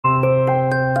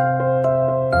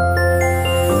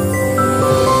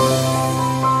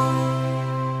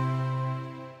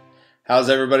How's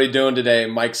everybody doing today?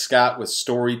 Mike Scott with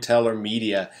Storyteller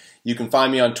Media. You can find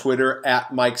me on Twitter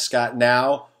at Mike Scott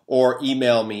Now or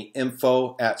email me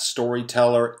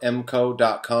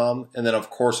info@storytellermco.com, and then of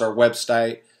course our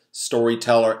website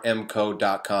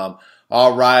storytellermco.com.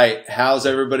 All right, how's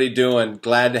everybody doing?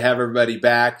 Glad to have everybody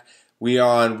back. We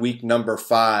are on week number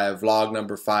 5, vlog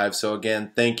number 5. So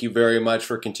again, thank you very much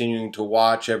for continuing to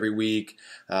watch every week.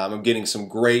 I'm getting some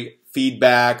great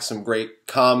feedback, some great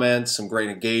comments, some great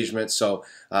engagement. So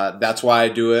that's why I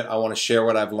do it. I want to share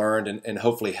what I've learned and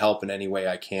hopefully help in any way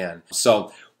I can.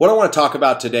 So what I want to talk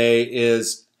about today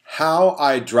is how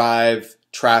I drive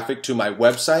traffic to my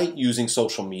website using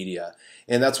social media.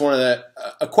 And that's a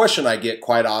question I get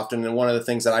quite often, and one of the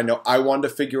things that I know I wanted to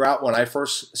figure out when I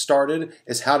first started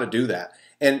is how to do that.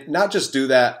 And not just do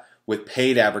that with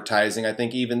paid advertising. I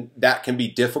think even that can be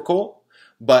difficult,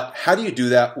 but how do you do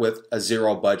that with a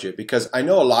zero budget? Because I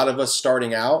know a lot of us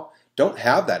starting out don't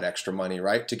have that extra money,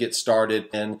 right, to get started,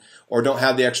 or don't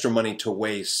have the extra money to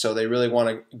waste. So they really want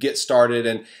to get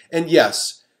started. And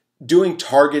yes, doing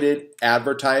targeted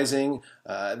advertising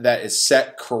that is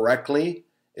set correctly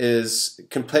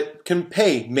can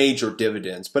pay major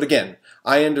dividends. But again,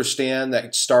 I understand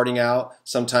that starting out,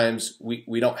 sometimes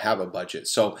we don't have a budget.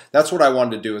 So that's what I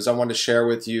wanted to do, is I wanted to share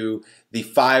with you the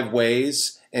 5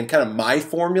 ways and kind of my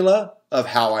formula of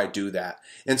how I do that.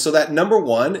 And so that number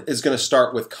 1 is going to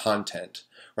start with content,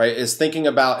 right? Is thinking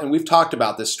about, and we've talked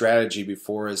about this strategy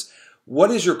before, is what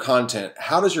is your content?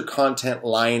 How does your content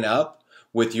line up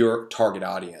with your target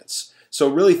audience? So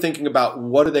really thinking about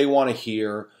what do they want to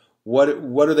hear, what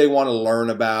do they want to learn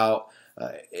about,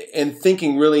 and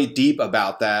thinking really deep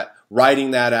about that,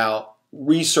 writing that out,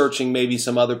 researching maybe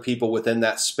some other people within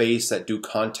that space that do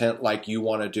content like you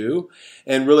want to do,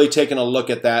 and really taking a look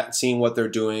at that, seeing what they're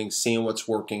doing, seeing what's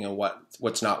working and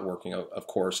what's not working, of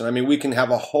course. And I mean, we can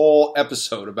have a whole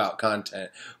episode about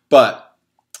content, but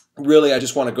really, I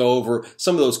just want to go over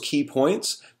some of those key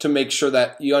points to make sure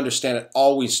that you understand it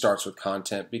always starts with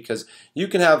content, because you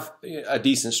can have a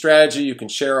decent strategy, you can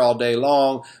share all day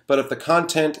long, but if the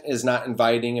content is not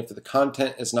inviting, if the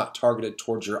content is not targeted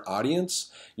towards your audience,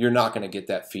 you're not going to get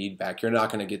that feedback, you're not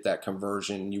going to get that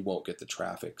conversion, you won't get the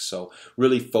traffic. So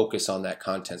really focus on that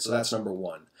content. So that's number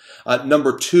 1.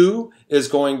 Number 2 is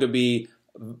going to be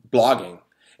blogging.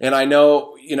 And I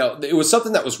know, it was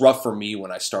something that was rough for me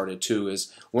when I started too,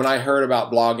 is when I heard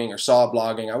about blogging or saw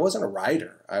blogging, I wasn't a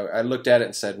writer. I looked at it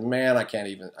and said, man, I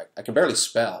can barely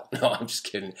spell. No, I'm just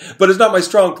kidding. But it's not my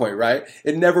strong point, right?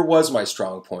 It never was my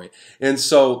strong point. And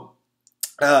so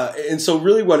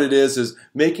really what it is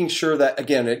making sure that,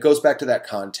 again, it goes back to that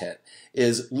content,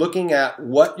 is looking at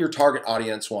what your target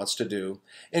audience wants to do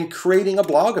and creating a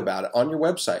blog about it on your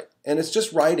website. And it's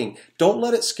just writing. Don't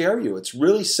let it scare you. It's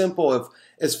really simple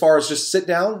as far as just sit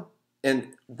down and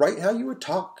write how you would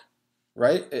talk,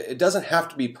 right? It doesn't have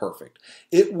to be perfect.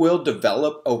 It will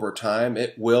develop over time.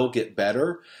 It will get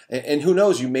better. And who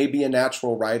knows, you may be a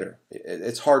natural writer.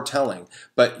 It's hard telling,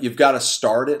 but you've got to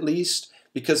start at least,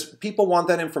 because people want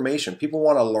that information. People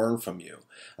want to learn from you.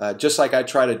 Just like I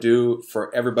try to do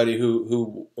for everybody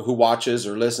who watches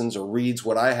or listens or reads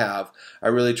what I have, I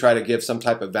really try to give some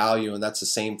type of value, and that's the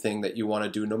same thing that you want to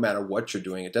do no matter what you're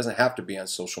doing. It doesn't have to be on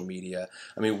social media.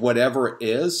 I mean, whatever it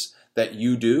is that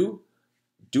you do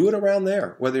it around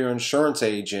there. Whether you're an insurance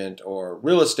agent or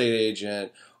real estate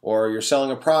agent or you're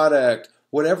selling a product,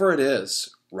 whatever it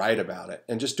is, write about it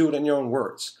and just do it in your own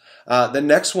words. The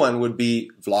next one would be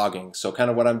vlogging. So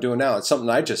kind of what I'm doing now. It's something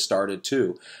I just started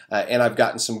too, and I've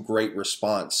gotten some great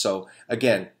response. So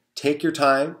again, take your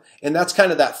time, and that's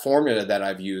kind of that formula that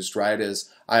I've used, right? Is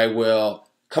I will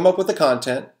come up with the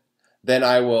content, then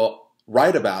I will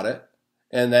write about it,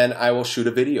 and then I will shoot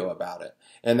a video about it.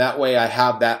 And that way I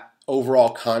have that overall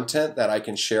content that I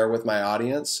can share with my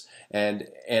audience, and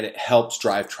it helps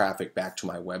drive traffic back to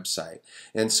my website.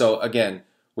 And so again,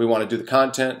 we want to do the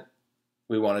content,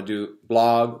 we want to do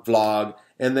blog, vlog,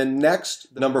 and then next,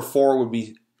 number 4 would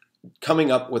be coming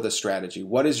up with a strategy.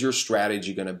 What is your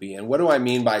strategy going to be? And what do I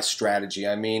mean by strategy?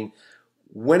 I mean,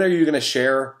 when are you going to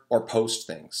share or post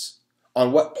things?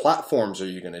 On what platforms are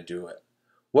you going to do it?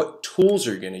 What tools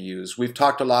are you going to use? We've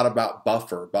talked a lot about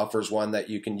Buffer. Buffer's one that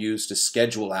you can use to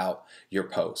schedule out your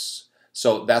posts.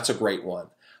 So that's a great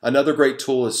one. Another great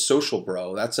tool is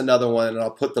Socialbro. That's another one, and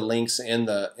I'll put the links in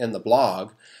the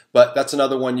blog. But that's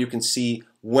another one you can see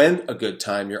when a good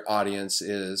time your audience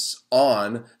is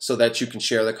on, so that you can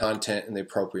share the content in the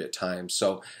appropriate time.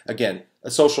 So again, a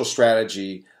social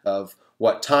strategy of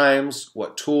what times,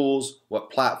 what tools, what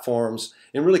platforms,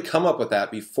 and really come up with that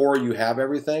before you have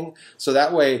everything. So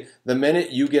that way, the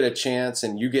minute you get a chance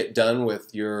and you get done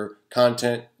with your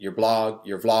content, your blog,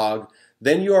 your vlog,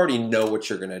 then you already know what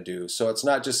you're going to do. So it's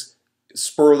not just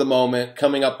spur of the moment,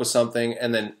 coming up with something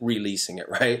and then releasing it,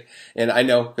 right? And I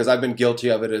know because I've been guilty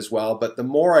of it as well. But the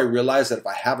more I realize that if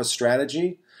I have a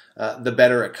strategy, the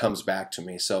better it comes back to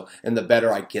me. So, and the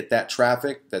better I get that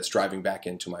traffic that's driving back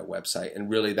into my website. And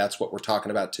really, that's what we're talking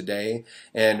about today.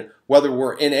 And whether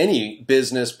we're in any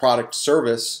business, product,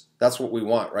 service, that's what we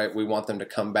want, right? We want them to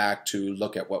come back to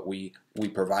look at what we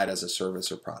provide as a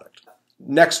service or product.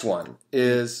 Next one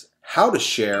is how to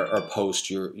share or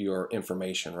post your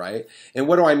information, right? And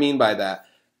what do I mean by that?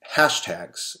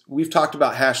 Hashtags. We've talked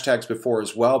about hashtags before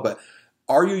as well, but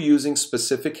are you using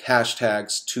specific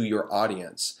hashtags to your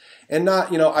audience? And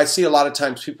not, I see a lot of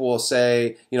times people will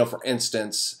say, for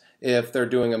instance, if they're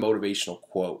doing a motivational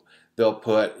quote, they'll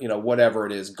put, whatever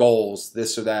it is, goals,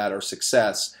 this or that, or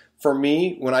success. For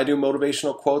me, when I do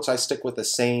motivational quotes, I stick with the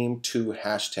same two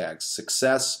hashtags,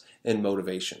 success and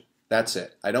motivation. That's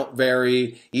it. I don't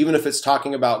vary. Even if it's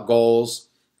talking about goals,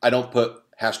 I don't put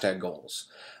hashtag goals.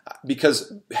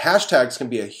 Because hashtags can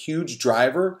be a huge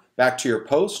driver back to your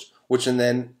post, which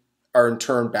then are in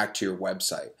turn back to your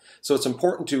website. So it's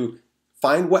important to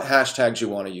find what hashtags you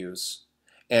want to use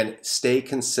and stay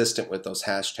consistent with those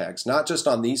hashtags, not just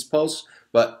on these posts,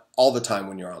 but all the time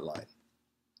when you're online.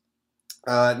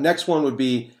 Next one would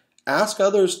be ask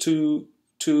others to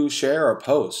share or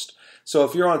post. So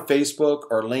if you're on Facebook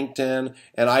or LinkedIn,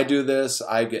 and I do this,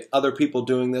 I get other people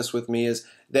doing this with me, is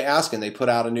they ask and they put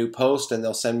out a new post and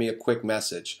they'll send me a quick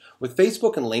message. With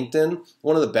Facebook and LinkedIn,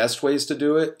 one of the best ways to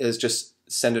do it is just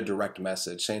send a direct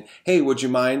message saying, hey, would you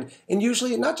mind? And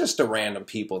usually not just to random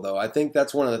people though. I think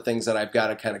that's one of the things that I've got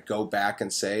to kind of go back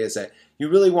and say is that you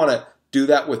really want to do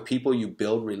that with people you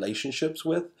build relationships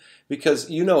with, because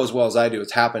you know as well as I do,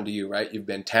 it's happened to you, right? You've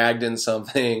been tagged in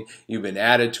something, you've been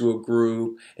added to a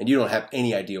group, and you don't have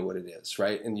any idea what it is,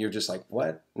 right? And you're just like,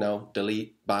 what? No,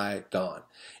 delete, bye, gone.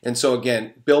 And so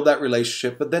again, build that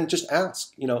relationship, but then just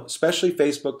ask, especially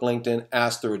Facebook, LinkedIn,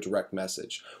 ask through a direct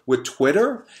message. With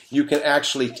Twitter, you can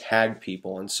actually tag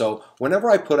people. And so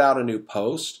whenever I put out a new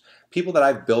post, people that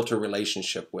I've built a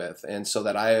relationship with, and so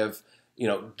that I have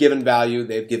given value,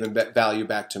 they've given value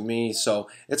back to me. So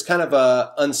it's kind of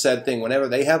a unsaid thing. Whenever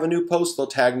they have a new post, they'll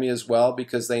tag me as well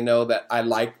because they know that I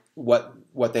like what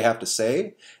they have to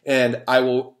say, and I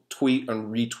will tweet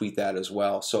and retweet that as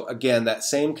well. So again, that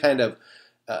same kind of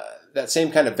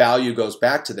value goes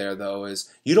back to there though,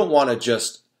 is you don't want to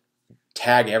just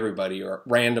tag everybody or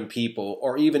random people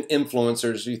or even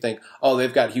influencers. You think, oh,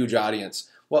 they've got huge audience.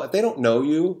 Well, if they don't know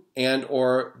you and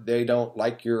or they don't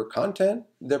like your content,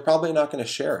 they're probably not going to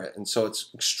share it. And so it's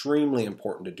extremely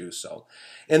important to do so.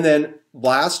 And then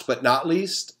last but not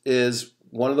least is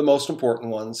one of the most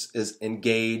important ones is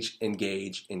engage,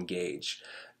 engage, engage.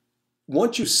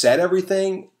 Once you set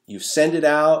everything, you send it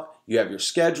out, you have your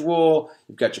schedule,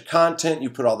 you've got your content, you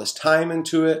put all this time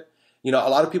into it. A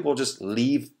lot of people just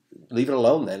leave it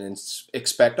alone then and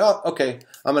expect, oh, okay,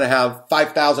 I'm going to have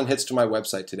 5,000 hits to my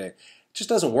website today. It just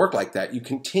doesn't work like that. You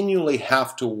continually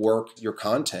have to work your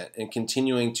content and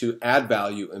continuing to add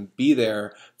value and be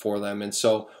there for them. And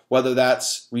so whether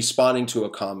that's responding to a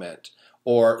comment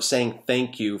or saying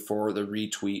thank you for the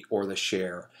retweet or the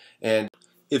share. And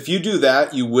if you do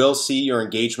that, you will see your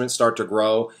engagement start to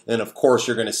grow. And of course,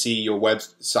 you're going to see your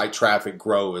website traffic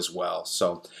grow as well.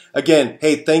 So again,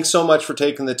 hey, thanks so much for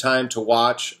taking the time to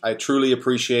watch. I truly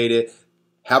appreciate it.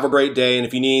 Have a great day. And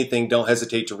if you need anything, don't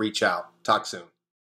hesitate to reach out. Talk soon.